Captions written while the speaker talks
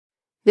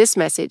This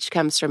message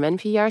comes from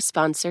NPR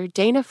sponsor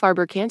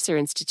Dana-Farber Cancer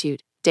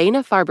Institute.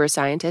 Dana-Farber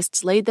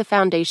scientists laid the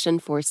foundation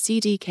for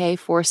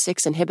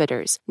CDK4/6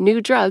 inhibitors,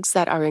 new drugs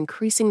that are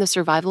increasing the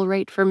survival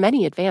rate for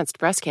many advanced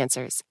breast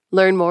cancers.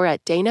 Learn more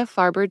at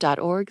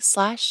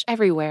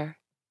danafarber.org/everywhere.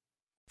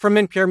 From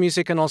NPR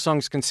Music and All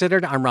Songs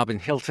Considered, I'm Robin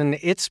Hilton.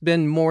 It's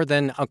been more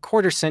than a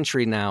quarter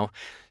century now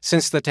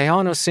since the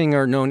Tejano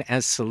singer known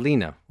as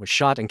Selena was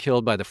shot and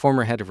killed by the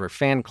former head of her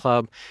fan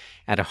club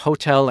at a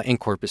hotel in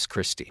Corpus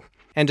Christi.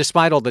 And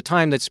despite all the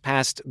time that's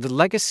passed, the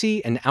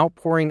legacy and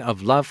outpouring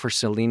of love for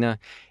Selena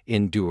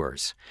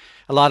endures.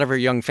 A lot of her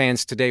young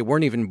fans today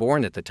weren't even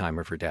born at the time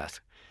of her death.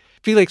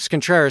 Felix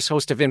Contreras,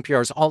 host of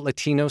NPR's Alt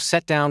Latino,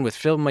 sat down with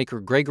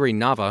filmmaker Gregory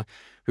Nava,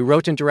 who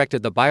wrote and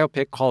directed the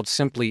biopic called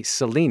simply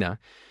Selena,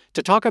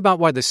 to talk about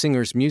why the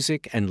singer's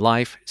music and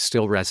life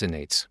still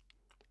resonates.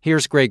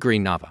 Here's Gregory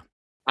Nava.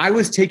 I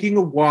was taking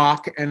a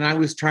walk and I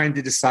was trying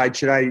to decide,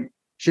 should I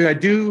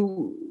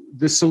do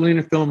the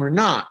Selena film or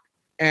not?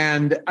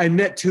 And I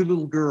met two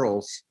little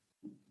girls.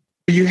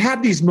 You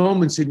have these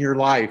moments in your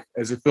life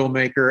as a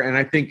filmmaker, and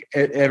I think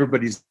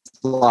everybody's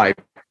life,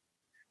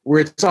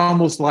 where it's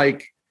almost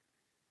like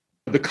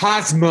the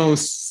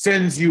cosmos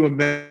sends you a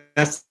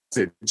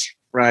message,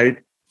 right?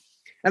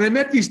 And I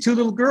met these two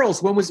little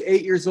girls. One was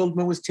 8 years old,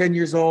 one was 10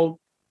 years old.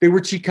 They were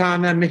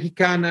Chicana,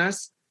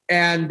 Mexicanas,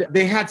 and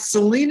they had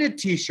Selena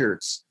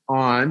t-shirts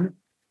on.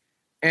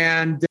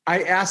 And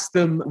I asked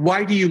them,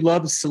 why do you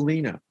love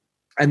Selena?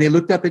 And they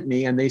looked up at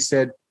me and they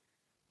said,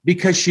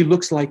 because she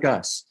looks like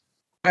us.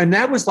 And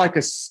that was like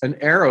an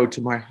arrow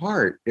to my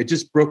heart. It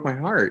just broke my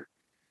heart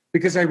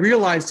because I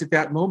realized at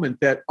that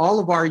moment that all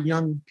of our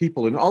young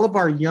people and all of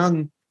our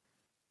young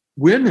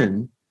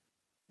women,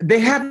 they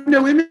have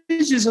no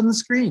images on the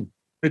screen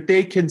that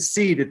they can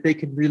see, that they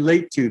can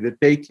relate to, that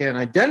they can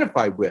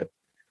identify with.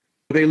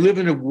 They live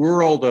in a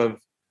world of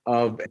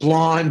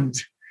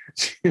blonde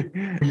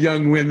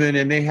young women,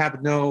 and they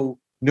have no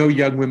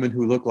young women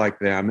who look like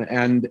them.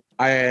 And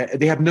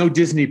they have no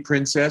Disney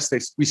princess.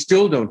 We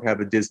still don't have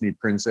a Disney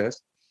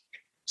princess.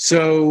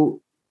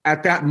 So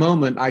at that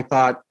moment, I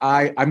thought,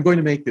 I'm going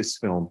to make this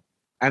film,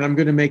 and I'm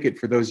going to make it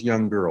for those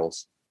young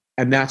girls.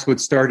 And that's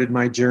what started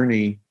my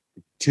journey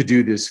to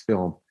do this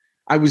film.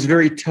 I was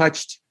very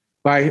touched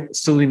by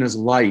Selena's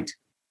light,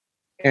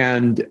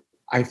 and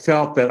I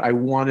felt that I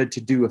wanted to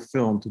do a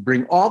film to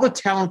bring all the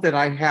talent that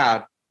I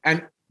have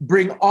and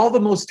bring all the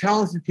most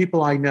talented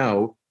people I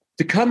know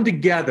to come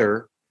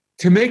together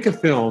to make a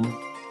film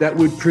that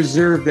would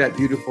preserve that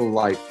beautiful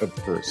life of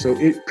hers so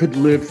it could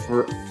live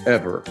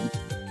forever.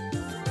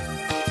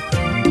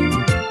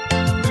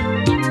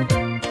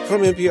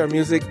 From NPR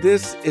Music,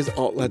 this is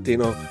Alt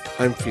Latino.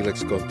 I'm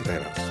Felix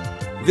Contreras.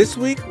 This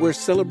week, we're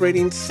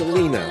celebrating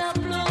Selena.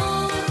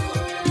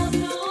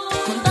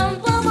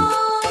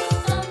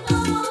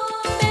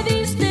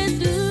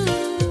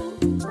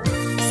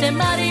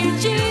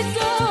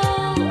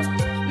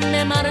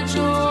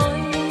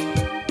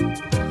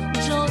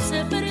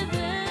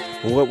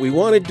 What we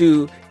want to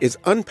do is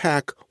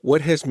unpack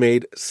what has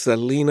made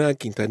Selena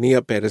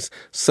Quintanilla Perez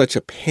such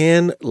a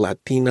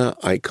pan-Latina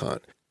icon.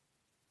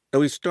 Now,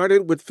 we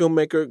started with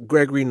filmmaker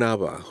Gregory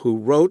Nava, who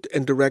wrote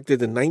and directed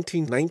the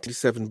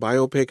 1997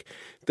 biopic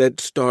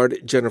that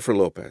starred Jennifer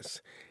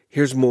Lopez.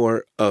 Here's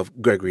more of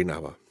Gregory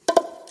Nava.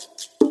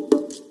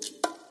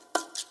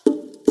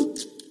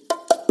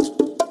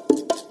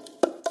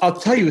 I'll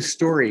tell you a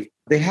story.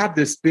 They have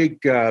this big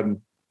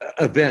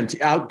event,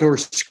 outdoor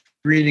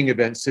screening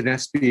event,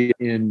 Sinespia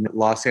in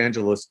Los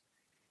Angeles.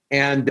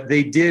 And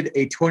they did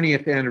a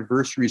 20th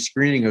anniversary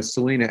screening of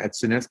Selena at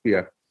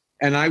Sinespia.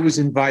 And I was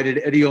invited,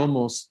 Eddie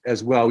Olmos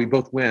as well. We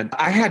both went.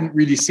 I hadn't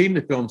really seen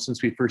the film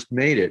since we first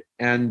made it.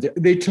 And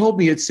they told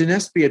me at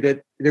Sinespia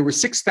that there were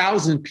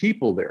 6,000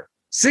 people there.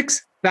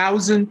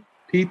 6,000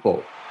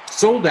 people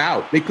sold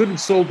out. They could have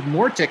sold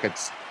more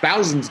tickets,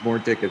 thousands more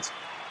tickets.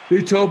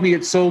 They told me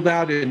it sold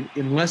out in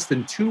less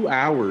than 2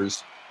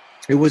 hours.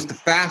 It was the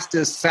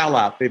fastest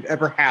sellout they've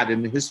ever had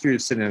in the history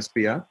of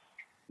Sinespia.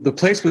 The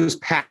place was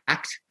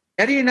packed.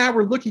 Eddie and I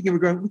were looking and we're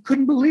going, we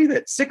couldn't believe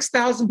it.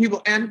 6,000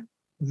 people. And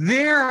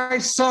there I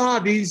saw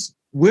these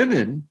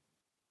women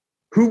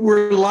who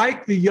were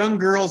like the young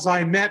girls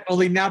I met,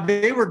 only now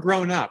they were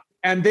grown up.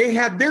 And they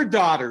had their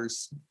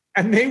daughters.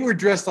 And they were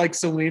dressed like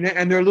Selena.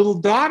 And their little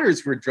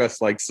daughters were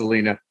dressed like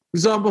Selena. It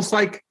was almost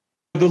like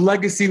the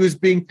legacy was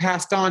being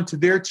passed on to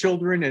their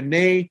children. And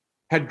they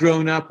had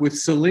grown up with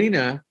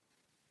Selena.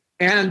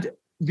 And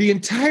the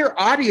entire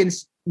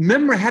audience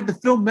had the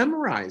film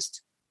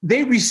memorized.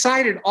 They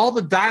recited all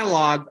the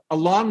dialogue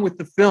along with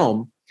the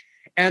film,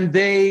 and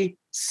they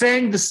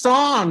sang the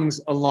songs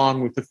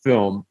along with the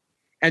film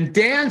and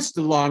danced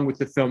along with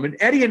the film. And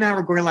Eddie and I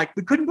were going like,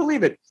 we couldn't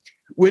believe it.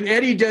 When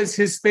Eddie does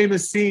his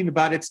famous scene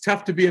about it's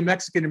tough to be a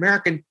Mexican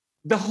American,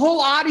 the whole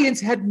audience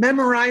had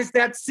memorized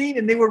that scene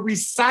and they were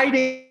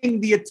reciting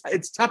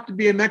it's tough to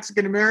be a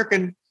Mexican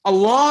American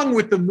along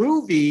with the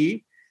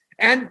movie.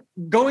 And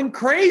going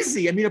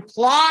crazy. I mean,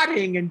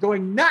 applauding and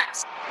going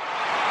nuts.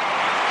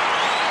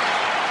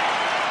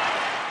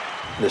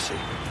 Listen,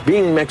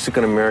 being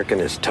Mexican-American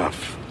is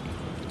tough.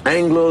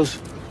 Anglos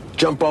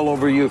jump all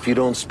over you if you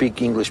don't speak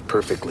English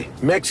perfectly.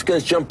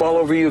 Mexicans jump all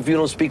over you if you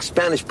don't speak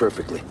Spanish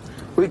perfectly.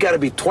 We've got to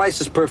be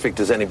twice as perfect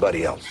as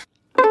anybody else.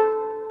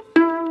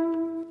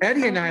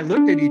 Eddie and I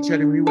looked at each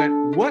other and we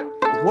went,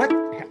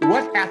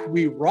 what hath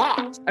we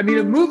wrought? I mean,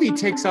 a movie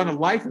takes on a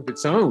life of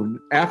its own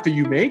after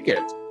you make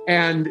it.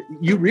 And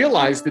you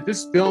realize that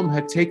this film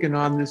had taken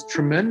on this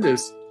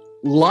tremendous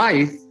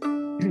life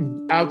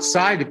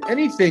outside of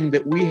anything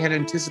that we had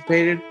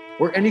anticipated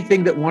or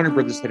anything that Warner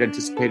Brothers had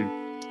anticipated.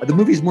 The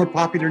movie's more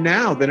popular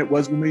now than it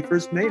was when we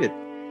first made it.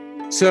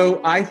 So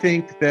I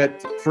think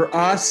that for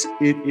us,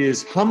 it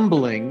is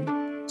humbling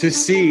to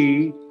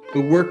see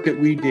the work that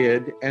we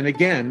did. And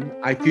again,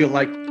 I feel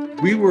like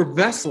we were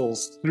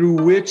vessels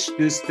through which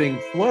this thing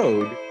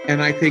flowed.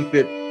 And I think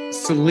that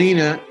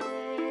Selena,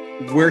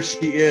 where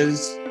she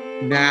is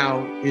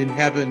now in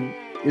heaven,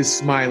 is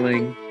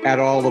smiling at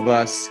all of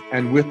us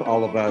and with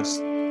all of us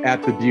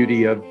at the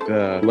beauty of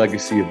the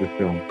legacy of the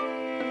film.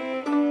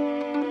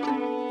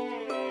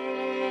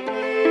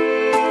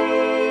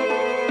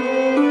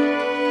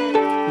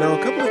 Now,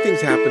 a couple of things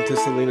happened to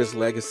Selena's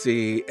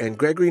legacy, and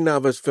Gregory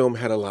Nava's film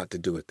had a lot to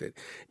do with it.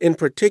 In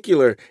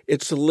particular,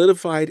 it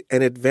solidified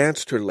and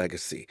advanced her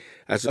legacy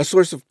as a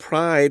source of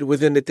pride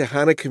within the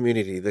Tejana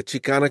community, the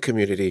Chicana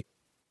community.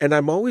 And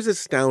I'm always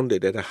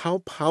astounded at how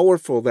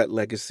powerful that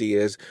legacy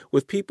is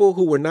with people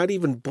who were not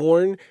even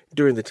born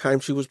during the time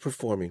she was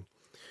performing.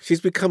 She's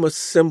become a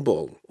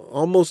symbol,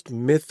 almost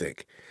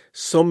mythic,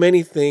 so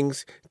many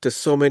things to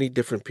so many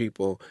different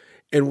people.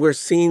 And we're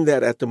seeing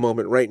that at the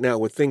moment right now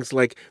with things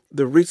like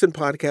the recent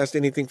podcast,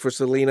 Anything for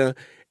Selena,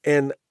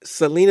 and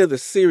Selena the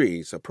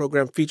Series, a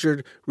program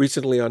featured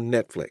recently on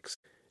Netflix.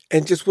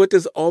 And just what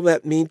does all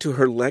that mean to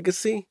her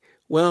legacy?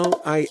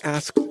 Well, I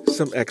asked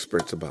some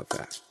experts about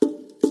that.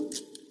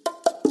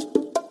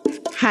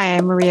 Hi,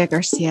 I'm Maria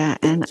Garcia,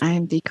 and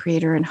I'm the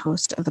creator and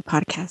host of the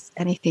podcast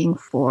Anything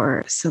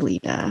for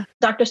Selena.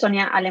 Dr.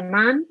 Sonia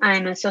Aleman.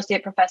 I'm an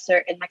associate professor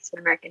in Mexican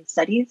American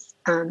Studies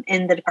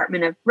in the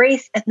Department of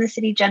Race,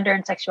 Ethnicity, Gender,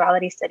 and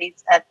Sexuality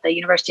Studies at the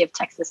University of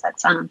Texas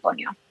at San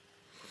Antonio.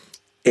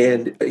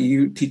 And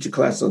you teach a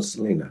class on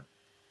Selena.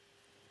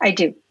 I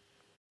do.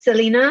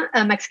 Selena,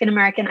 a Mexican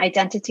American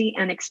Identity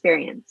and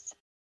Experience.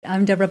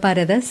 I'm Deborah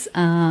Paredes.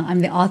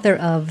 I'm the author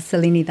of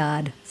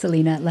Selenidad,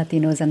 Selena,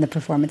 Latinos, and the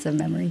Performance of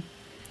Memory.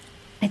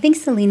 I think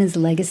Selena's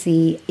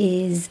legacy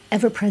is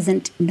ever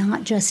present,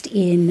 not just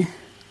in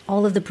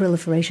all of the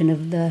proliferation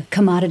of the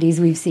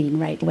commodities we've seen,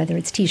 right? Whether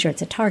it's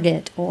T-shirts at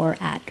Target or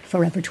at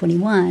Forever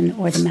 21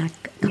 or the MAC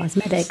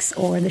Cosmetics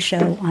or the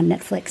show on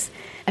Netflix.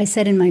 I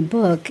said in my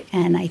book,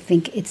 and I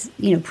think it's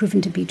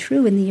proven to be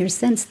true in the years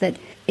since, that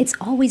it's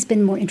always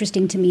been more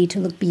interesting to me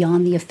to look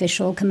beyond the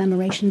official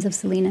commemorations of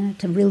Selena,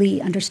 to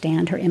really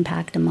understand her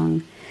impact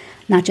among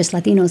not just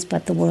Latinos,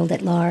 but the world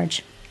at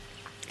large.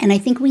 And I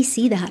think we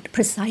see that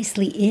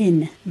precisely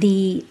in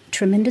the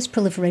tremendous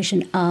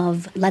proliferation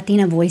of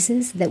Latina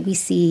voices that we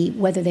see,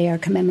 whether they are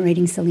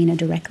commemorating Selena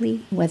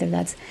directly, whether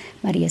that's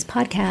Maria's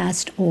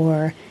podcast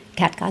or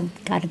Kat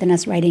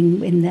Cardenas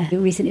writing in the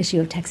recent issue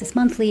of Texas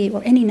Monthly,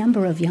 or any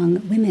number of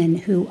young women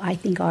who I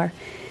think are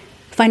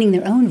finding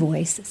their own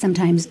voice,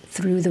 sometimes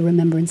through the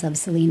remembrance of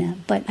Selena.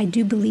 But I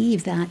do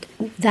believe that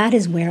that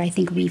is where I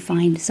think we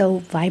find so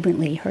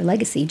vibrantly her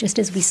legacy, just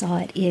as we saw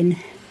it in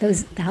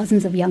those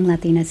thousands of young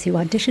Latinas who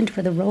auditioned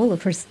for the role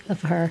of her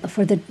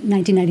for the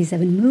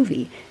 1997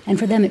 movie. And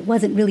for them, it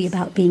wasn't really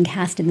about being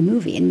cast in the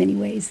movie in many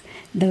ways.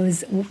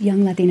 Those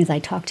young Latinas I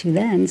talked to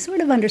then sort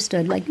of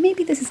understood, like,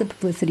 maybe this is a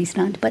publicity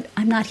stunt, but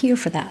I'm not here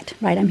for that,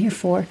 right? I'm here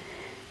for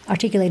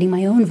articulating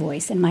my own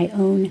voice and my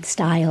own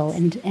style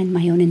and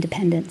my own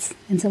independence.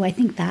 And so I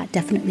think that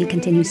definitely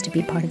continues to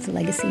be part of the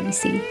legacy we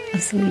see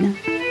of Selena.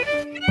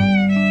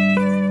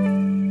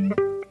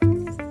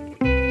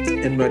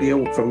 And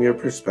Maria, from your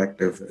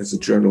perspective as a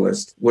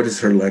journalist, what is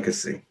her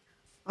legacy?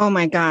 Oh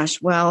my gosh.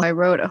 Well, I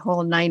wrote a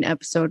whole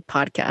 9-episode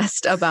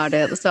podcast about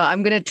it. So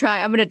I'm going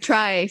to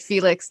try,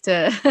 Felix,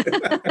 to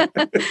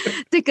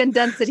to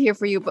condense it here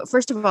for you. But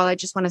first of all, I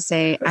just want to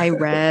say I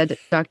read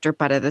Dr.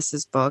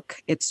 Paredes's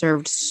book. It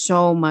served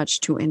so much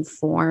to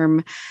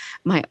inform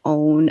my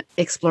own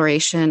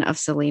exploration of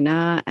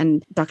Selena.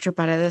 And Dr.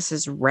 Paredes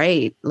is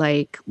right.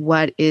 Like,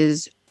 what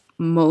is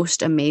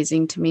most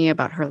amazing to me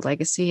about her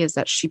legacy is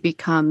that she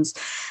becomes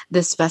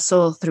this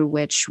vessel through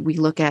which we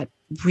look at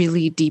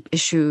really deep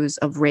issues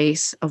of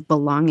race, of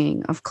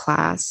belonging, of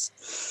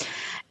class,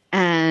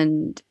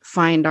 and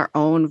find our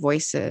own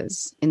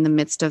voices in the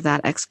midst of that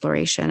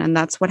exploration. And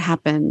that's what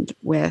happened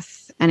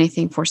with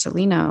Anything for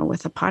Selena,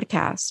 with a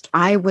podcast.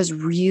 I was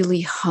really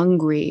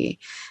hungry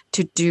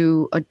to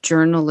do a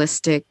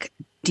journalistic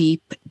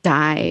deep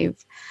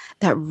dive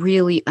that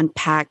really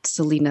unpacked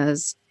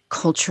Selena's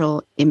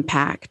cultural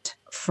impact,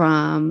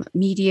 from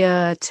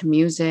media to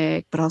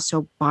music, but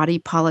also body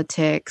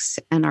politics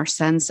and our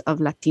sense of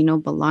Latino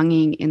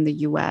belonging in the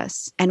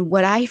US. And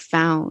what I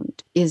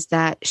found is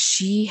that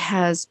she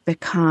has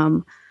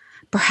become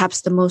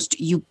perhaps the most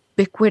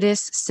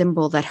ubiquitous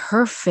symbol, that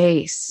her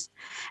face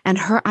And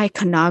her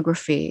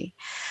iconography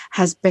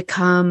has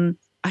become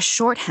a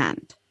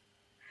shorthand,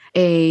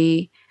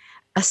 a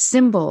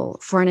symbol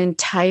for an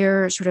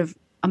entire sort of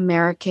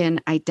American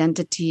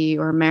identity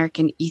or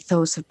American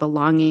ethos of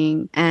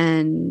belonging.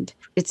 And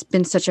it's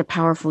been such a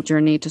powerful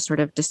journey to sort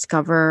of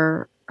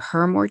discover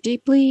her more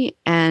deeply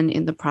and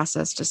in the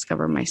process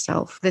discover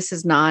myself. This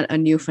is not a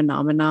new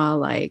phenomena.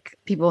 Like,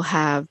 people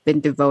have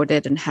been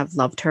devoted and have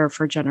loved her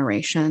for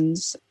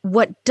generations.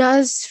 What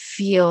does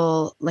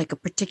feel like a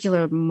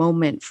particular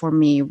moment for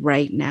me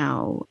right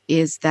now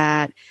is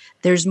that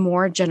there's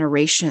more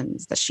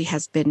generations that she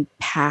has been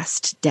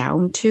passed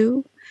down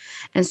to.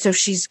 And so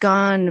she's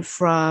gone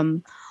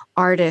from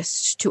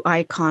artist to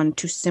icon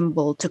to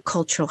symbol to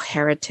cultural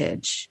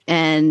heritage.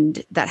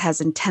 And that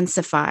has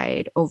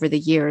intensified over the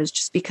years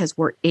just because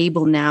we're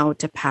able now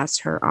to pass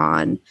her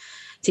on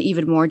to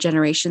even more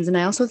generations. And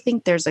I also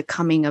think there's a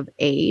coming of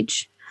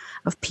age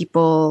of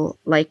people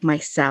like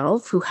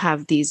myself who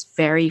have these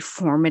very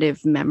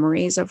formative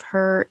memories of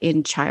her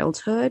in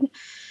childhood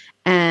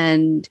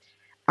and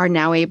are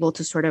now able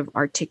to sort of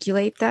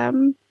articulate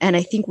them. And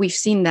I think we've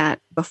seen that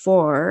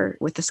before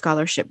with the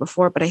scholarship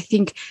before, but I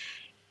think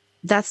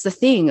that's the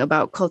thing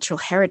about cultural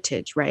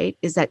heritage, right?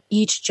 Is that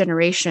each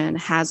generation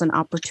has an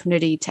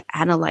opportunity to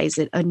analyze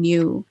it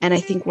anew. And I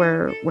think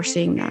we're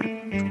seeing that.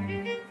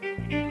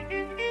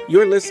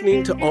 You're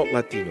listening to Alt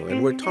Latino,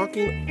 and we're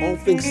talking all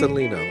things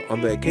Selena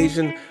on the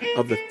occasion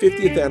of the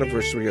 50th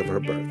anniversary of her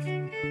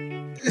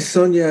birth.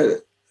 Sonia,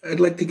 I'd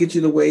like to get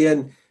you to weigh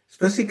in,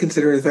 especially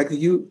considering the fact that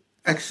you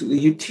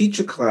teach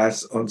a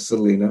class on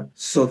Selena,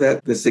 so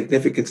that the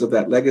significance of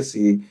that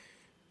legacy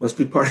must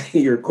be part of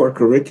your core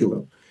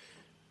curriculum.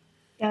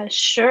 Yeah,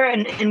 sure.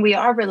 And we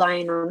are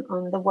relying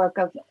on the work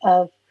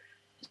of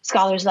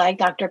scholars like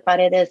Dr.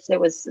 Paredes. It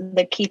was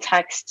the key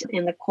text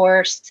in the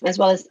course, as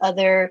well as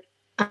other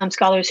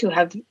scholars who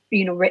have,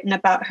 written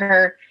about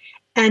her.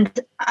 And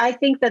I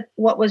think that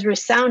what was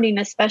resounding,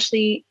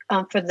 especially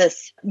for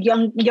this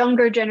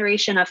younger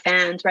generation of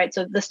fans, right?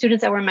 So the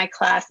students that were in my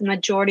class, the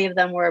majority of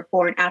them were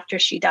born after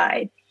she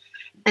died.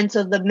 And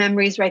so the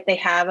memories, right, they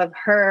have of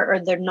her or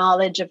their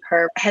knowledge of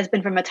her has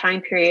been from a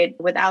time period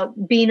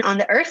without being on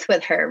the earth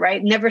with her,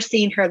 right? Never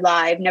seeing her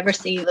live, never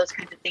seeing those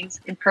kinds of things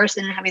in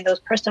person and having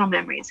those personal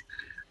memories.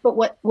 But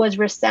what was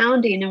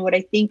resounding and what I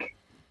think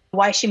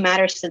why she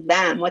matters to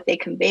them, what they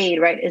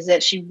conveyed, right, is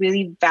that she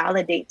really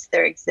validates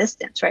their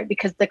existence, right?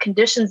 Because the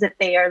conditions that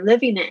they are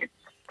living in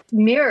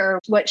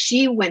mirror what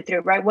she went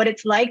through, right? What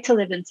it's like to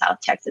live in South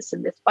Texas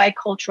in this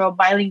bicultural,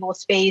 bilingual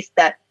space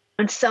that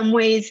in some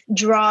ways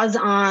draws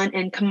on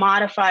and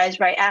commodifies,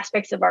 right,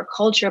 aspects of our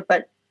culture,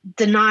 but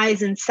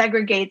denies and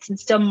segregates and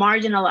still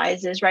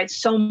marginalizes, right,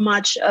 so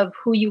much of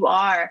who you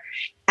are.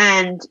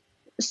 And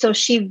so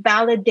she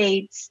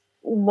validates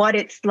what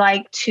it's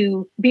like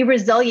to be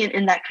resilient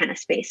in that kind of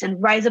space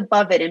and rise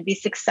above it and be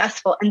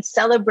successful and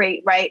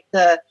celebrate, right,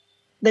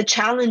 the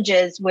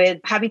challenges with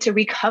having to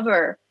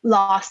recover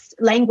lost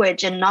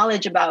language and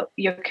knowledge about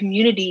your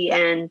community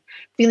and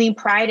feeling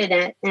pride in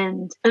it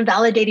and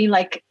validating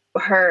like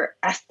her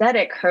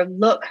aesthetic, her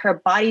look, her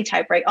body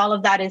type, right? All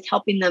of that is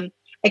helping them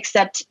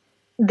accept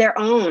their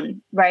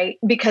own, right?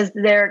 Because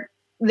they're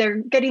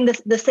getting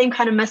the same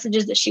kind of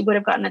messages that she would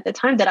have gotten at the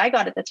time that I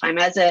got at the time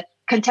as a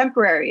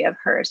contemporary of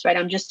hers, right?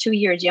 I'm just 2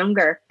 years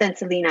younger than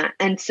Selena.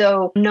 And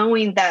so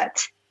knowing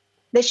that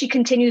she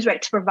continues,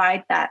 right, to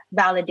provide that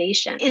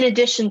validation in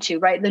addition to,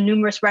 right, the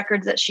numerous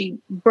records that she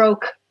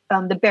broke,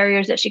 the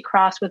barriers that she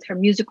crossed with her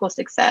musical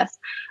success,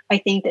 I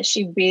think that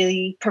she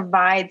really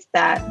provides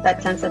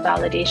that sense of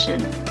validation.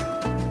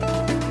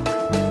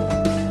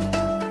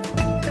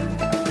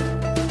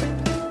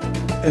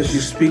 As you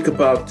speak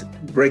about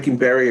breaking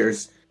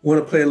barriers, I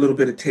want to play a little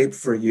bit of tape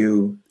for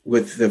you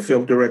with the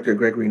film director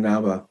Gregory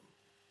Nava,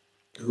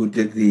 who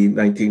did the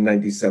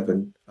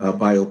 1997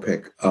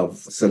 biopic of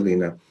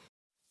Selena.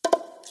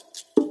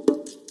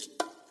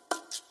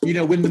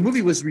 When the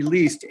movie was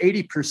released,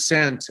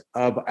 80%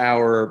 of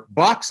our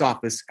box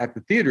office at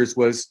the theaters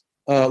was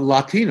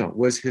Latino,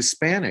 was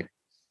Hispanic.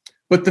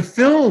 But the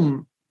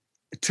film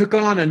took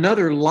on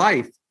another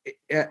life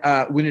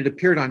when it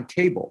appeared on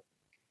cable.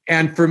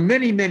 And for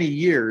many, many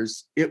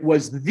years, it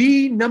was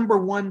the number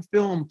one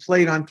film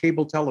played on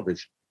cable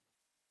television.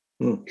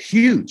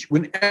 Huge.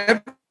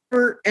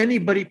 Whenever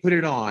anybody put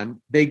it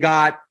on, they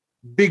got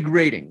big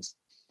ratings.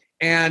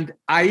 And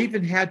I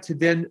even had to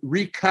then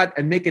recut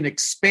and make an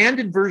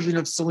expanded version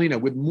of Selena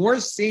with more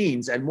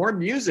scenes and more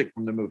music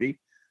from the movie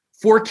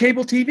for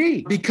cable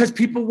TV because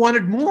people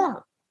wanted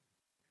more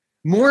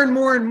and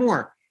more and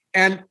more.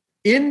 And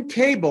in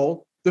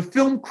cable, the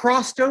film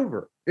crossed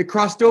over. It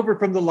crossed over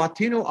from the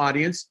Latino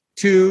audience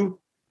to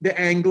the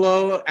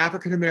Anglo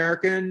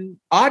African-American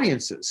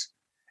audiences.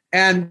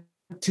 And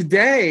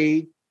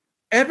today,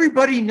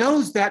 everybody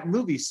knows that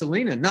movie,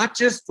 Selena, not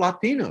just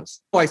Latinos.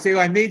 I say,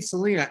 I made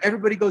Selena.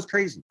 Everybody goes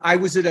crazy. I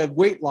was at a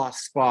weight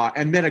loss spa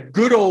and met a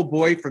good old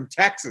boy from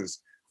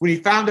Texas. When he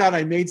found out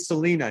I made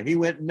Selena, he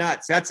went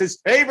nuts. That's his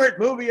favorite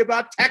movie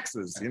about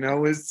Texas,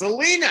 is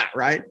Selena,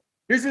 right?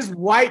 Here's this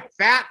white,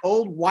 fat,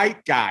 old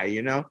white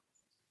guy,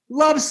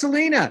 love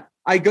Selena.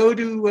 I go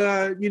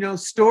to,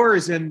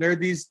 stores and there are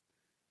these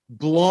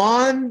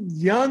blonde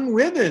young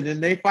women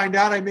and they find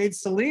out I made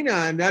Selena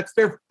and that's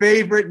their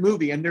favorite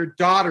movie and their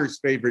daughter's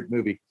favorite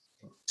movie.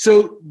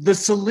 So the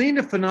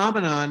Selena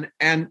phenomenon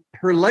and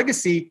her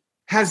legacy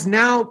has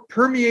now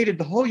permeated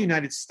the whole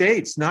United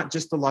States, not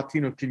just the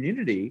Latino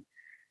community.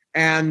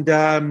 And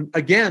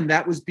again,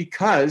 that was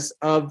because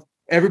of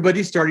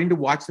everybody starting to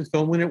watch the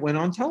film when it went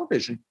on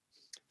television.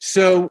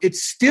 So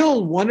it's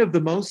still one of the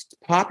most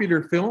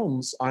popular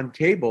films on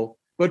cable,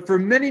 but for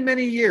many,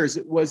 many years,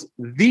 it was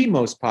the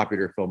most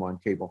popular film on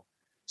cable.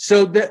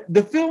 So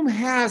the film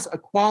has a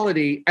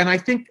quality, and I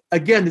think,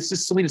 again, this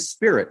is Selena's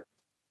spirit,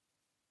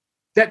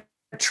 that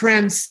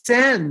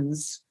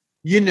transcends,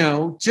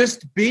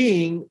 just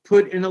being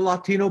put in a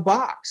Latino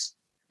box.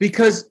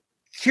 Because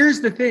here's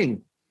the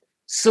thing,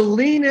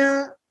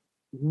 Selena,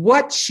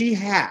 what she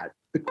had,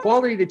 the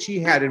quality that she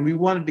had, and we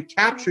wanted to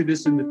capture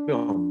this in the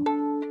film,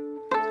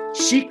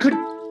 she could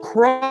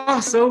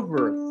cross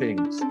over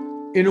things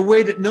in a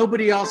way that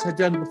nobody else had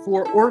done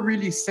before or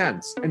really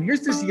since. And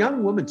here's this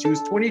young woman, she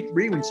was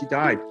 23 when she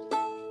died.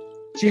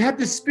 She had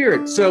this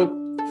spirit. So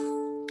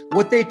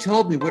what they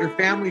told me, what her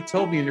family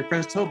told me and her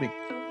friends told me,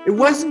 it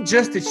wasn't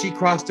just that she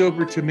crossed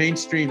over to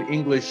mainstream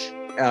English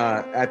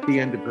at the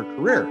end of her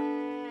career.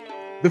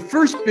 The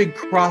first big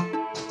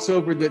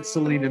crossover that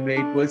Selena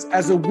made was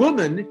as a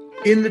woman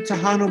in the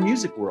Tejano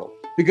music world,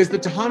 because the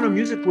Tejano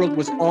music world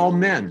was all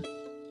men.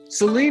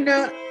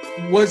 Selena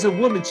was a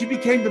woman. She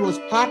became the most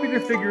popular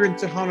figure in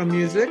Tejano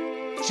music.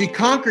 She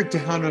conquered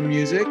Tejano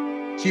music.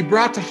 She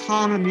brought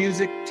Tejano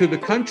music to the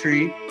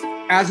country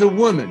as a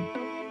woman.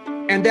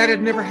 And that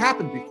had never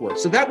happened before.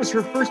 So that was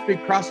her first big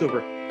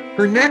crossover.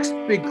 Her next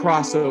big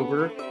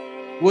crossover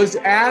was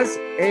as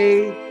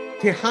a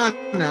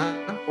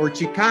Tejana or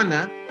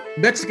Chicana,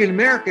 Mexican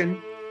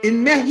American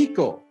in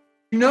Mexico.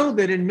 You know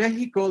that in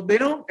Mexico, they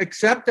don't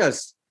accept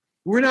us.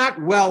 We're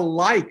not well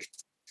liked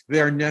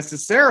there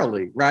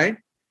necessarily, right?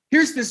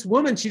 Here's this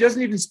woman, she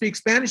doesn't even speak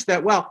Spanish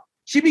that well.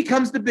 She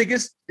becomes the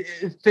biggest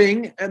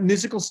thing, a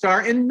musical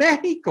star in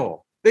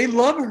Mexico. They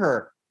love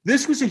her.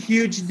 This was a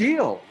huge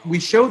deal. We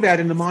show that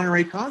in the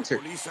Monterey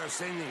concert. Police are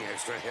sending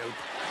extra help.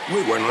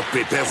 We were not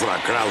prepared for a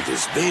crowd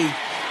this big.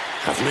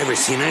 I've never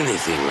seen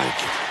anything like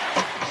it.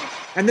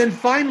 And then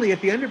finally,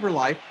 at the end of her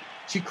life,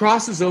 she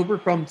crosses over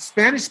from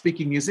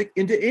Spanish-speaking music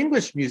into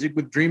English music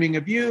with Dreaming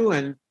of You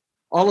and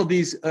all of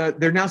these,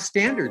 they're now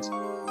standards.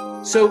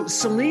 So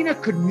Selena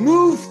could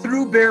move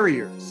through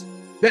barriers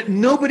that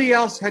nobody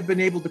else had been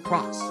able to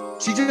cross.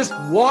 She just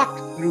walked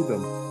through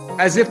them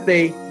as if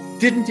they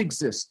didn't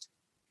exist.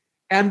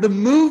 And the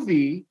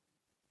movie,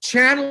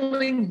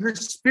 channeling her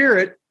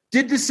spirit,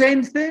 did the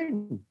same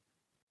thing.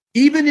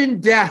 Even in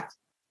death,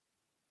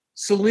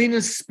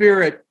 Selena's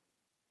spirit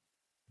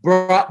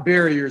brought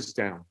barriers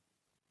down.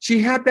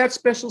 She had that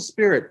special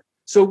spirit.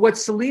 So what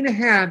Selena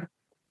had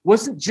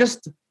wasn't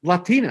just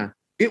Latina,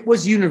 it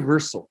was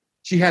universal.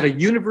 She had a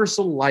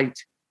universal light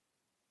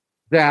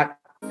that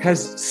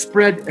has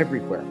spread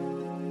everywhere.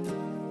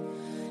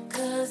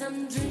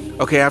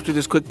 Okay, after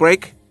this quick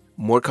break,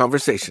 more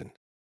conversation.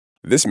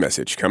 This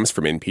message comes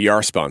from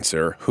NPR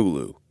sponsor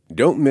Hulu.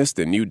 Don't miss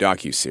the new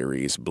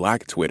docuseries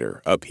Black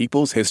Twitter, A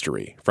People's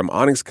History from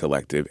Onyx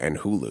Collective and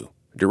Hulu.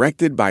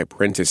 Directed by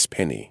Prentice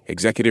Penny,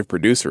 executive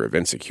producer of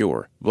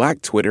Insecure,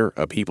 Black Twitter,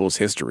 A People's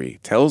History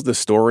tells the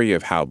story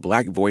of how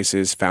Black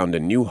voices found a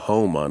new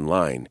home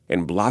online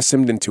and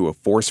blossomed into a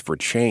force for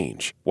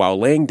change, while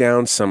laying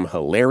down some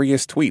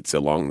hilarious tweets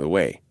along the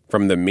way.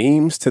 From the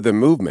memes to the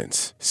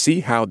movements, see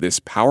how this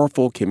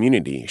powerful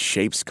community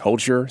shapes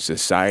culture,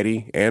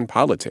 society, and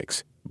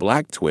politics.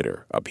 Black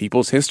Twitter, A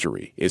People's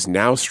History is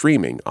now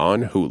streaming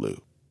on Hulu.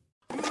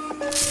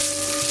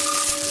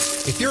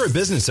 If you're a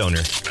business owner,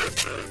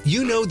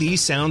 you know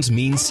these sounds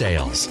mean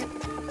sales.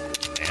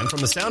 And from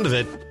the sound of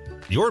it,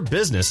 your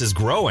business is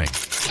growing.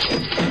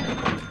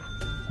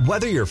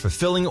 Whether you're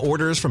fulfilling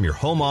orders from your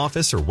home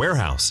office or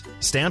warehouse,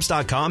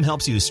 Stamps.com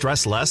helps you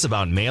stress less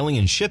about mailing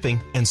and shipping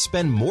and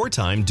spend more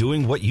time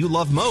doing what you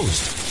love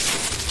most.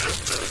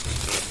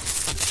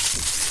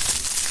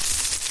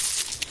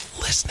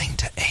 Listening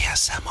to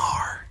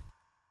ASMR.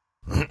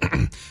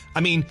 I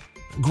mean,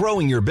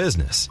 growing your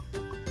business.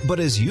 But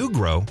as you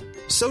grow,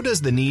 so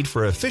does the need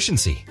for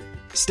efficiency.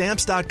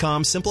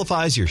 Stamps.com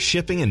simplifies your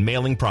shipping and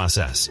mailing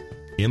process.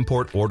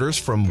 Import orders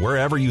from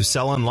wherever you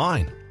sell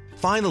online.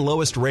 Find the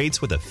lowest rates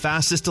with the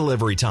fastest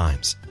delivery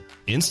times.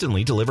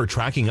 Instantly deliver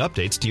tracking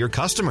updates to your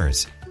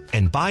customers.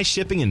 And buy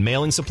shipping and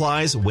mailing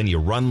supplies when you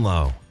run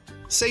low.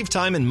 Save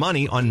time and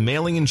money on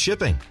mailing and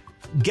shipping.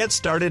 Get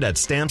started at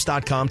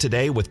Stamps.com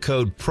today with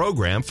code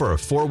PROGRAM for a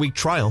 4-week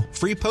trial,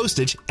 free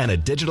postage, and a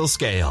digital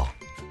scale.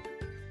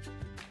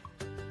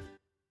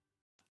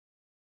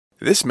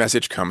 This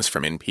message comes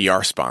from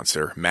NPR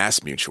sponsor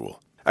MassMutual.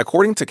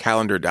 According to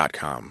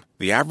Calendar.com,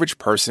 the average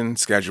person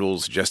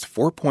schedules just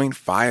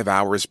 4.5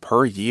 hours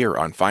per year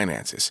on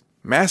finances.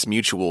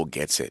 MassMutual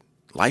gets it.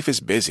 Life is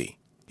busy.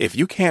 If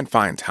you can't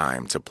find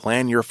time to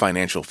plan your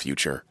financial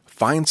future,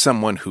 find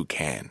someone who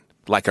can.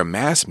 like a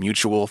Mass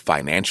Mutual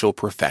financial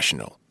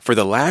professional. For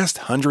the last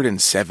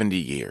 170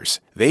 years,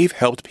 they've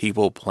helped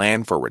people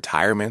plan for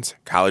retirement,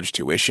 college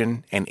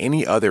tuition, and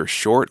any other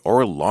short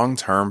or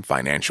long-term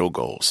financial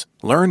goals.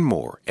 Learn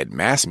more at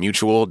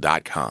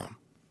massmutual.com.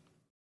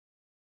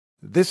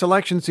 This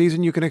election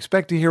season, you can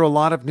expect to hear a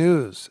lot of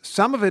news,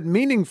 some of it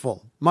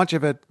meaningful, much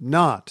of it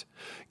not.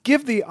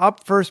 Give the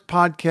Up First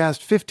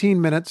podcast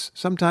 15 minutes,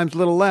 sometimes a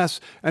little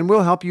less, and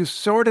we'll help you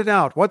sort it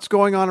out, what's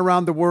going on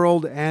around the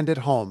world and at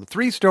home.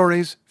 3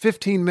 stories,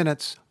 15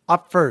 minutes,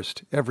 Up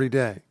First every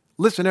day.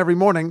 Listen every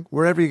morning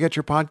wherever you get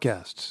your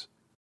podcasts.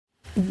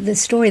 The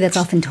story that's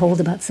often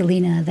told about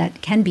Selena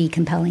that can be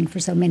compelling for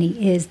so many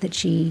is that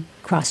she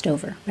crossed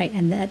over, right?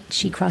 And that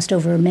she crossed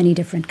over many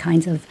different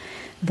kinds of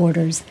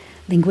borders,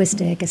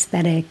 linguistic,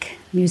 aesthetic,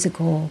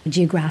 musical,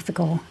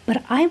 geographical.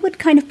 But I would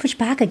kind of push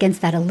back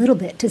against that a little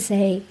bit to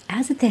say,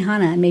 as a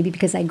Tejana, and maybe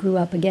because I grew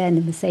up again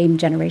in the same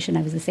generation,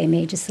 I was the same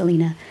age as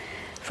Selena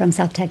from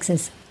South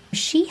Texas,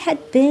 she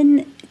had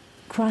been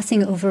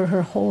crossing over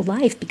her whole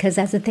life because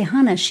as a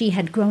Tejana, she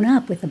had grown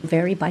up with a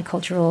very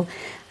bicultural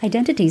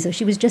identity. So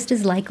she was just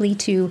as likely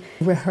to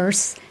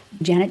rehearse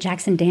Janet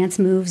Jackson dance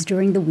moves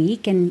during the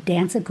week and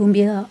dance a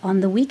cumbia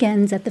on the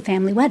weekends at the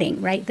family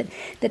wedding, right?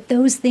 That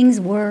those things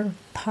were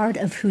part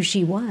of who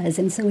she was.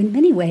 And so in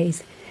many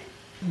ways,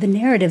 the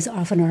narratives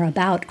often are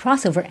about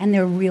crossover, and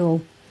they're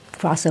real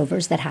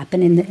crossovers that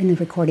happen in the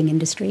recording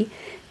industry.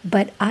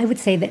 But I would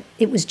say that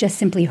it was just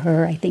simply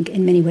her, I think,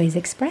 in many ways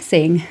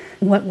expressing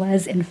what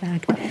was, in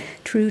fact,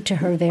 true to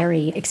her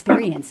very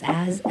experience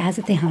as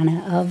a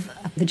Tejana of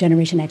the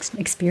Generation X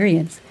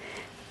experience.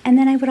 And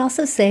then I would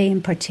also say,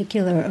 in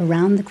particular,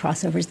 around the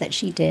crossovers that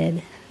she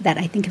did, that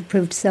I think have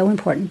proved so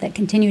important, that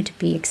continue to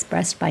be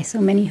expressed by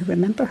so many who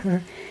remember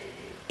her,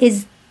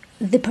 is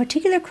the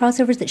particular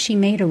crossovers that she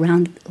made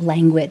around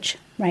language,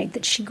 right?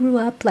 That she grew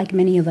up, like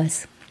many of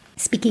us,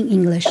 speaking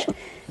English.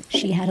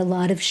 She had a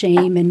lot of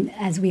shame, and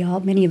as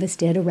many of us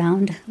did,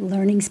 around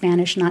learning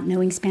Spanish, not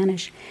knowing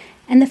Spanish.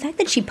 And the fact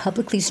that she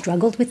publicly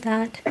struggled with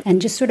that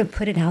and just sort of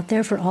put it out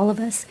there for all of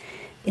us,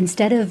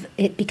 instead of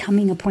it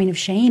becoming a point of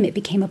shame, it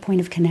became a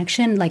point of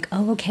connection. Like,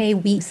 oh,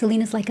 okay,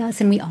 Selena's like us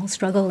and we all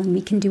struggle and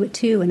we can do it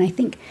too. And I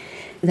think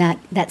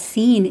that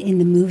scene in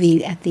the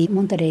movie at the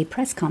Monterrey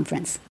press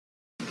conference.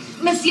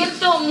 Me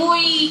siento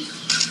muy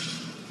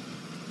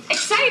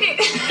excited.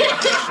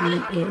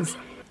 She is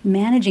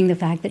managing the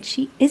fact that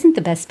she isn't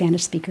the best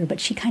Spanish speaker,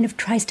 but she kind of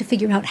tries to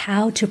figure out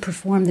how to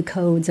perform the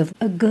codes of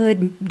a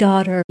good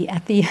daughter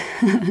at the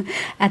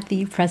at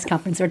the press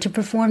conference, or to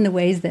perform the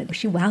ways that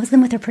she wows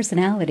them with her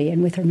personality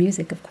and with her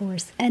music, of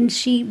course. And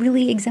she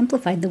really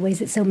exemplified the ways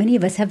that so many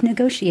of us have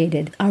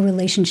negotiated our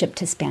relationship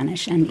to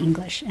Spanish and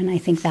English. And I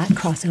think that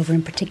crossover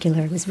in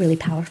particular was really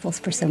powerful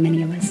for so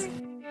many of us.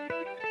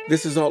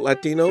 This is Alt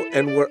Latino,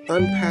 and we're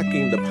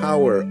unpacking the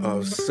power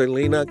of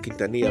Selena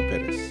Quintanilla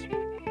Perez.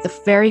 The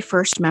very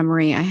first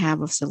memory I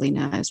have of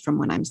Selena is from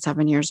when I'm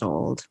 7 years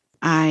old.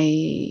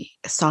 I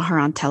saw her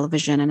on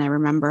television, and I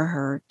remember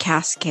her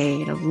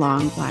cascade of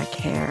long black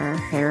hair,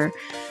 her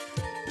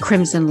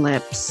crimson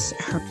lips,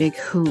 her big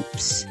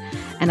hoops.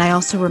 And I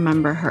also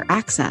remember her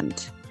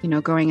accent. You know,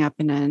 growing up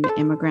in an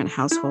immigrant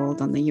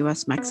household on the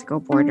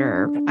U.S.-Mexico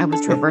border, I was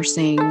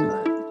traversing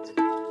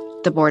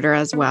the border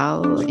as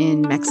well,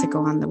 in Mexico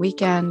on the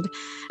weekend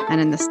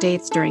and in the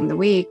States during the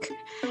week.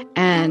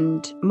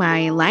 And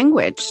my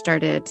language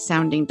started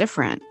sounding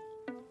different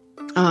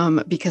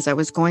because I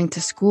was going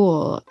to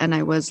school and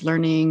I was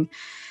learning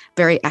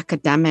very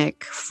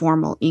academic,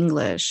 formal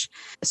English.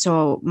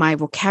 So my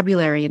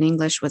vocabulary in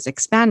English was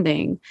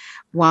expanding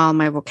while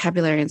my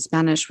vocabulary in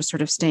Spanish was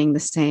sort of staying the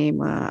same,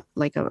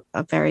 like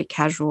a very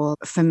casual,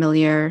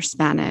 familiar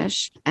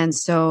Spanish. And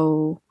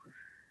so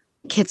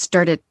kids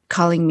started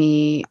calling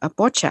me a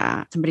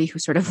pocha, somebody who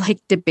sort of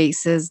like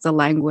debases the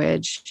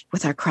language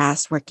with our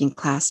crass working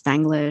class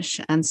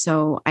Spanglish. And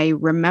so I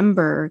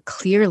remember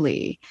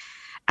clearly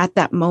at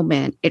that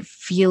moment it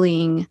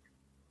feeling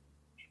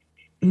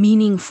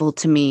meaningful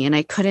to me, and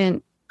I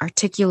couldn't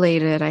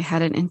articulate it. I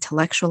hadn't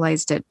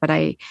intellectualized it, but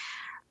I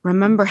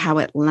remember how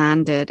it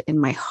landed in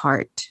my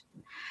heart.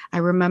 I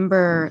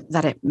remember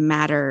that it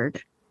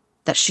mattered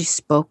that she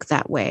spoke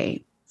that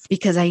way,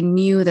 because I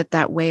knew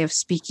that way of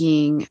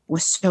speaking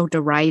was so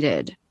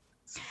derided.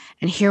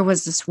 And here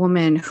was this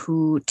woman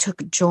who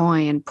took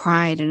joy and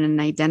pride in an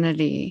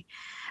identity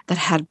that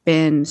had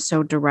been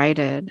so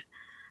derided.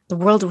 The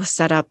world was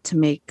set up to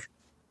make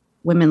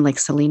women like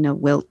Selena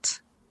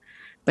wilt,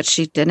 but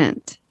she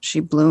didn't. She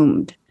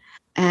bloomed.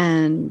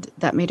 And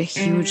that made a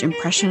huge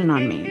impression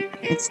on me.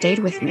 It stayed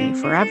with me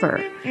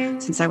forever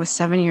since I was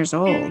 7 years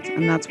old.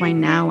 And that's why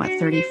now at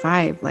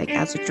 35, like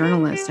as a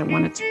journalist, I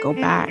wanted to go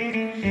back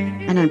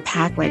and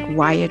unpack like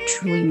why it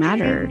truly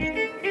mattered.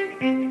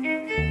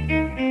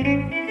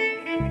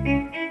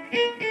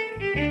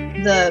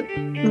 The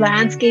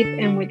landscape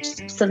in which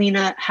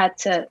Selena had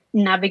to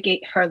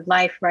navigate her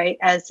life, right?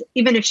 As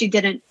even if she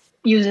didn't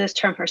use this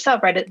term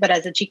herself, right? But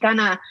as a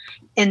Chicana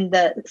in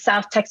the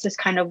South Texas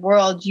kind of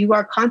world, you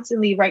are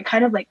constantly, right,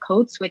 kind of like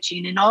code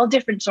switching in all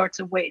different sorts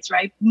of ways,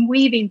 right?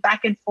 Weaving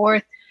back and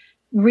forth,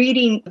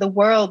 reading the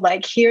world,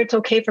 like here it's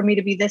okay for me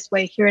to be this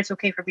way, here it's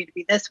okay for me to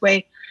be this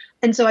way.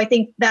 And so I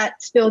think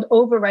that spilled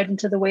over right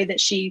into the way that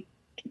she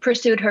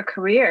pursued her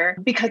career,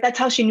 because that's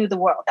how she knew the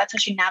world. That's how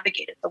she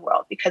navigated the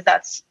world, because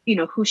that's,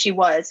 who she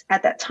was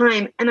at that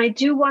time. And I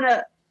do want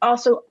to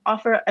also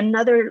offer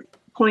another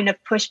point of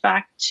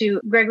pushback to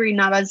Gregory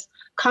Nava's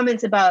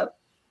comments about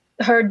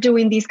her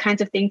doing these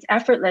kinds of things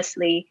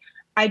effortlessly.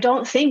 I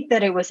don't think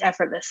that it was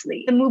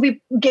effortlessly. The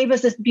movie gave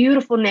us this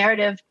beautiful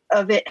narrative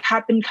of it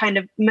happened kind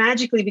of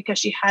magically because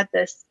she had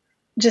this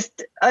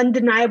just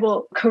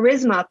undeniable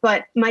charisma.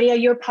 But Maria,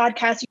 your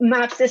podcast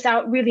maps this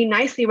out really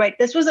nicely, right?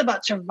 This was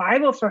about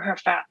survival for her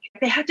family.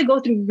 They had to go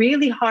through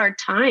really hard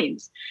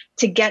times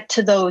to get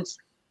to those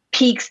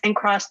peaks and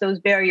cross those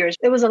barriers.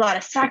 There was a lot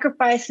of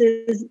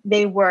sacrifices.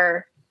 They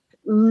were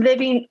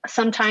living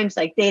sometimes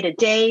like day to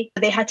day.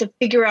 They had to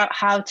figure out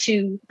how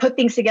to put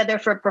things together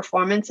for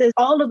performances.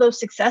 All of those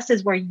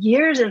successes were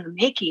years in the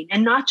making,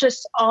 and not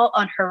just all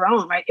on her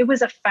own, right? It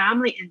was a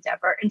family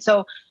endeavor. And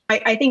so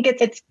I think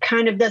it's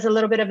kind of does a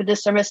little bit of a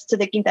disservice to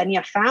the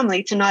Quintanilla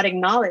family to not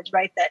acknowledge,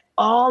 right, that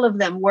all of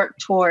them worked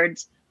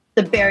towards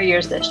the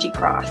barriers that she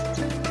crossed.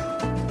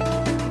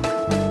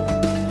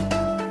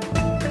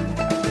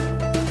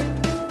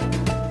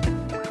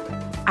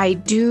 I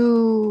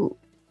do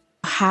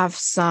have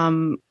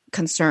some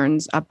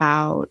concerns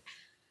about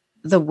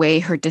the way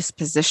her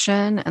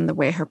disposition and the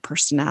way her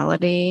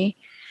personality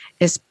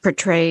is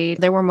portrayed.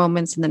 There were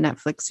moments in the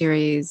Netflix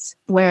series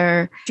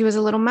where she was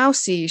a little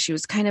mousy. She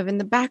was kind of in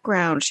the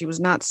background. She was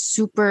not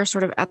super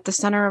sort of at the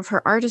center of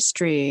her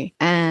artistry.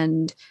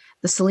 And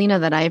the Selena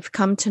that I've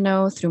come to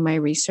know through my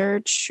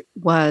research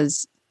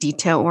was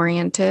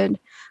detail-oriented,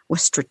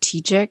 was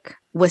strategic,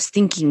 was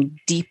thinking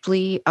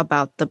deeply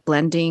about the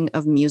blending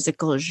of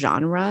musical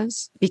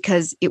genres,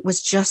 because it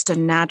was just a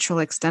natural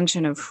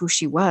extension of who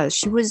she was.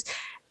 She was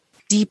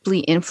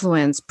deeply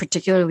influenced,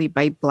 particularly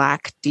by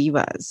Black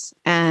divas,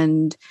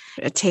 and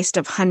A Taste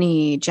of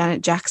Honey,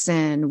 Janet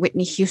Jackson,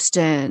 Whitney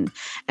Houston.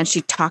 And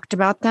she talked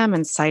about them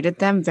and cited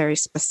them very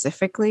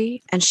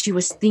specifically. And she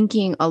was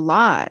thinking a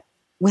lot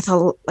with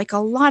a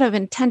lot of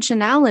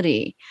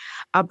intentionality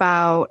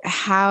about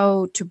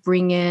how to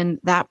bring in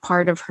that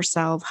part of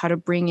herself, how to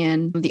bring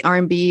in the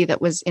R&B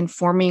that was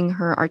informing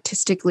her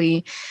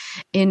artistically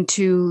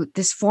into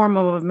this form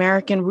of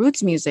American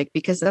roots music,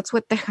 because that's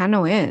what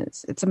Tejano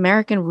is. It's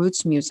American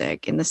roots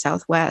music in the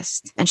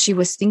Southwest. And she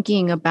was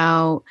thinking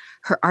about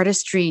her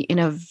artistry in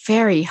a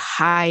very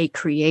high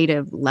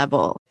creative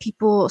level.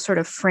 People sort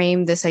of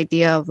frame this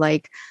idea of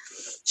like,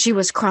 she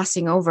was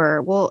crossing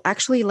over. Well,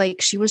 actually,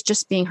 like she was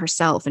just being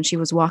herself, and she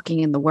was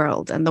walking in the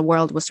world, and the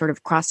world was sort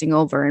of crossing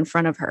over in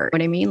front of her. You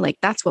know what I mean? Like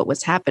that's what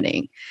was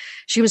happening.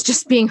 She was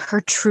just being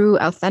her true,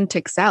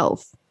 authentic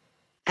self.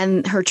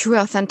 And her true,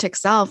 authentic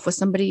self was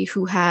somebody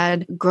who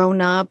had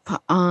grown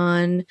up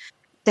on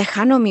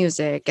Tejano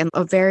music and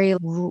a very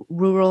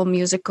rural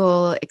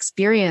musical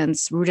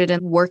experience rooted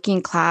in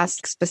working class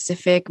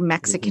specific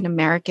Mexican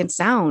American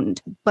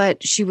sound.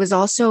 But she was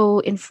also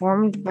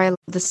informed by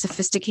the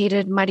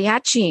sophisticated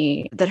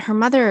mariachi that her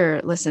mother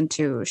listened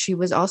to. She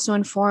was also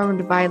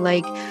informed by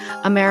like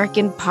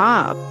American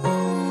pop.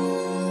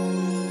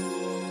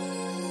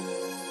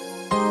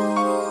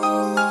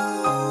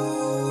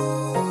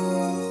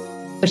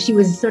 She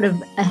was sort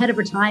of ahead of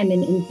her time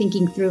in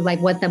thinking through like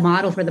what the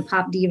model for the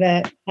pop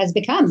diva has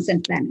become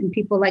since then. And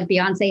people like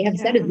Beyonce have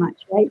said as much,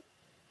 right?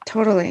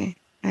 Totally.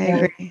 I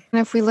agree. And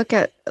if we look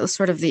at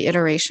sort of the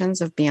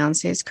iterations of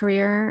Beyonce's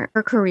career,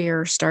 her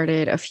career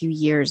started a few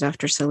years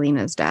after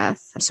Selena's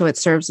death. So it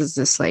serves as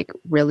this like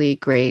really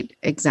great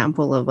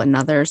example of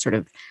another sort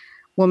of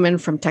woman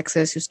from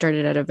Texas who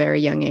started at a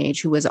very young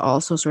age, who was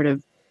also sort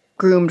of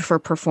groomed for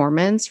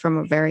performance from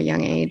a very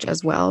young age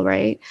as well,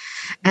 right?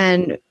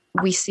 And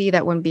we see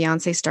that when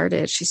Beyonce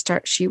started,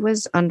 she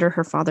was under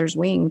her father's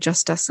wing,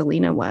 just as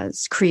Selena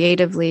was,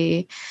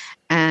 creatively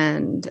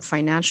and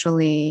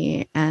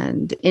financially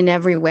and in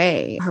every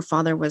way. Her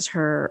father was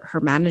her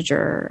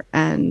manager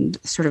and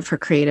sort of her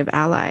creative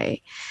ally.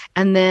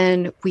 And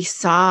then we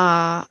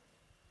saw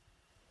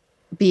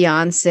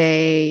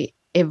Beyonce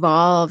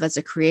evolve as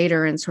a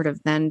creator and sort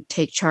of then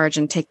take charge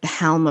and take the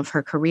helm of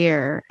her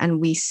career. And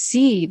we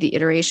see the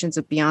iterations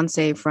of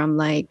Beyonce from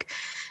like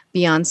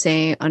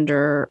Beyonce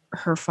under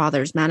her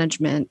father's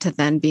management to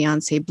then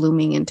Beyonce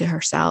blooming into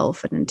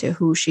herself and into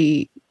who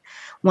she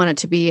wanted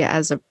to be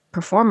as a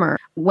performer.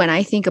 When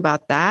I think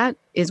about that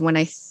is when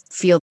I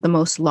feel the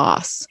most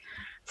loss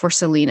for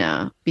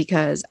Selena,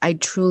 because I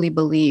truly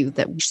believe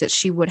that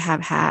she would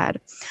have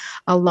had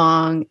a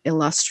long,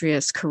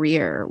 illustrious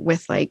career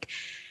with like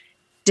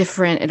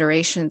different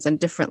iterations and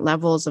different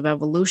levels of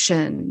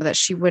evolution, that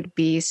she would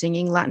be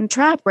singing Latin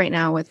trap right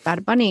now with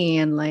Bad Bunny,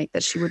 and like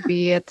that she would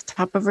be at the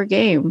top of her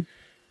game.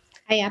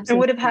 And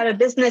would have had a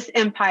business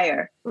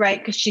empire, right?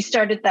 Because she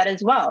started that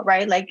as well,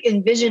 right? Like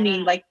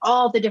envisioning like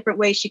all the different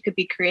ways she could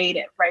be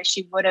creative, right?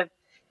 She would have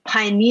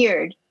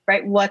pioneered,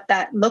 right, what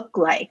that looked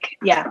like.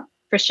 Yeah,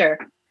 for sure.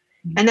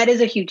 And that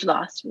is a huge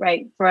loss,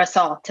 right, for us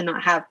all to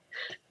not have,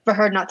 for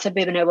her not to have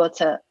been able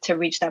to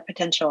reach that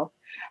potential.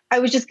 I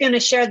was just going to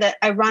share that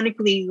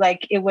ironically,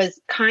 like it was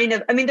kind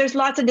of, I mean, there's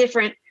lots of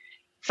different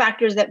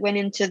factors that went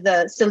into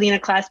the Selena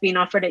class being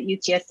offered at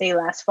UTSA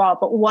last fall,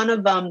 but one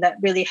of them that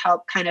really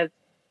helped kind of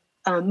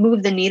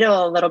move the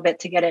needle a little bit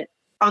to get it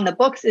on the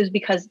books is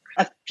because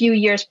a few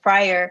years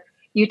prior,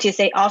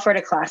 UTSA offered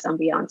a class on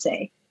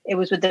Beyonce. It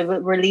was with the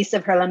release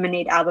of her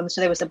Lemonade album.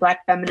 So there was a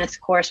Black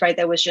feminist course, right,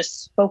 that was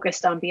just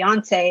focused on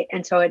Beyonce.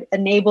 And so it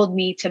enabled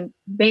me to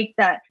make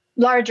that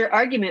larger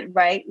argument,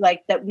 right,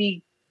 like that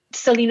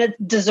Selena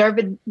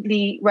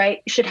deservedly,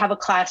 right, should have a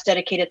class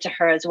dedicated to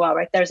her as well,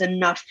 right? There's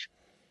enough,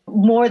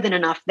 more than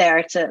enough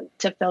there to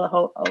fill a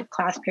whole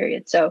class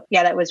period. So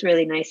yeah, that was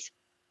really nice.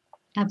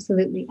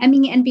 Absolutely. I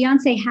mean, and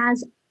Beyonce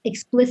has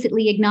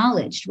explicitly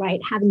acknowledged,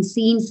 right, having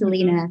seen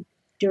Selena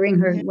during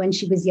her, when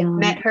she was young,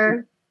 met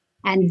her,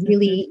 and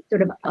really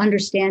sort of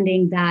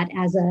understanding that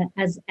as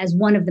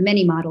one of the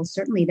many models,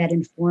 certainly that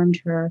informed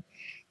her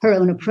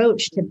own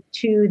approach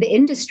to the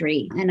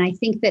industry. And I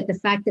think that the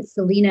fact that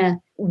Selena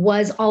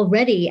was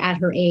already at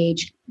her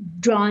age,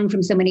 drawing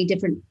from so many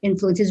different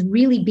influences,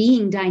 really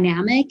being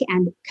dynamic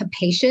and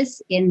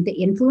capacious in the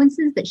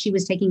influences that she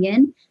was taking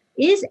in,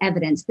 is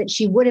evidence that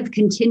she would have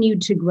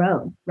continued to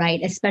grow,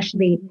 right?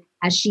 Especially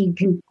as she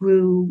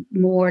grew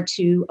more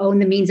to own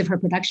the means of her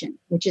production,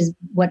 which is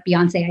what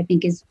Beyonce, I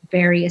think, is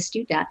very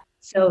astute at.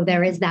 So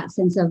there is that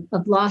sense of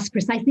loss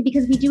precisely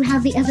because we do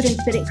have the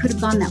evidence that it could have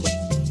gone that way.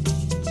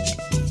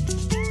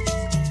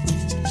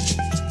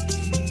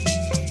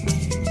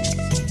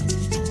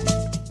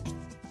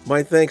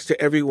 My thanks to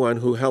everyone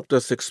who helped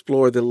us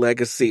explore the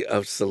legacy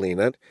of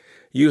Selena.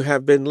 You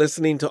have been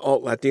listening to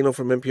Alt Latino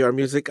from NPR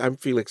Music. I'm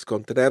Felix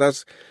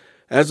Contreras.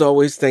 As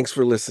always, thanks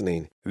for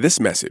listening. This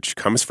message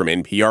comes from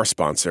NPR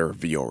sponsor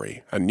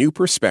Vuori, a new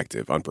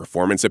perspective on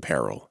performance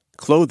apparel.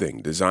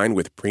 Clothing designed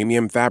with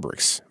premium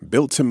fabrics,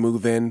 built to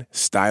move in,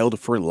 styled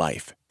for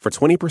life. For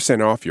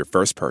 20% off your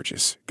first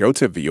purchase, go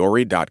to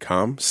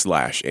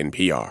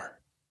vuori.com/NPR.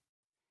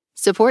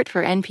 Support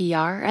for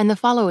NPR and the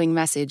following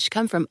message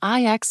come from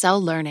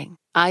IXL Learning.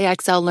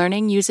 IXL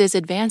Learning uses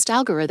advanced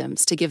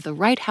algorithms to give the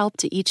right help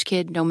to each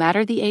kid no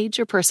matter the age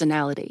or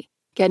personality.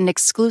 Get an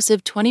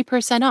exclusive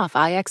 20% off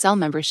IXL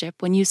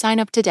membership when you sign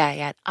up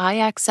today at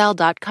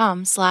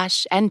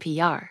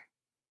IXL.com/NPR.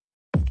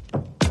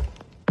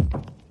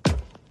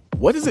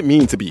 What does it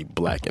mean to be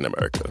Black in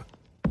America?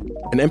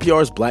 In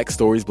NPR's Black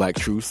Stories, Black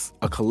Truths,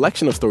 a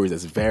collection of stories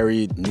as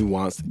varied,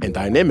 nuanced, and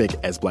dynamic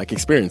as Black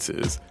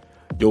experiences,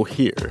 you'll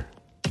hear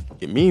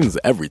it means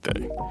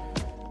everything.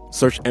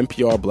 Search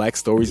NPR Black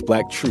Stories,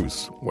 Black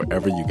Truths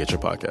wherever you get your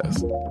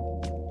podcasts.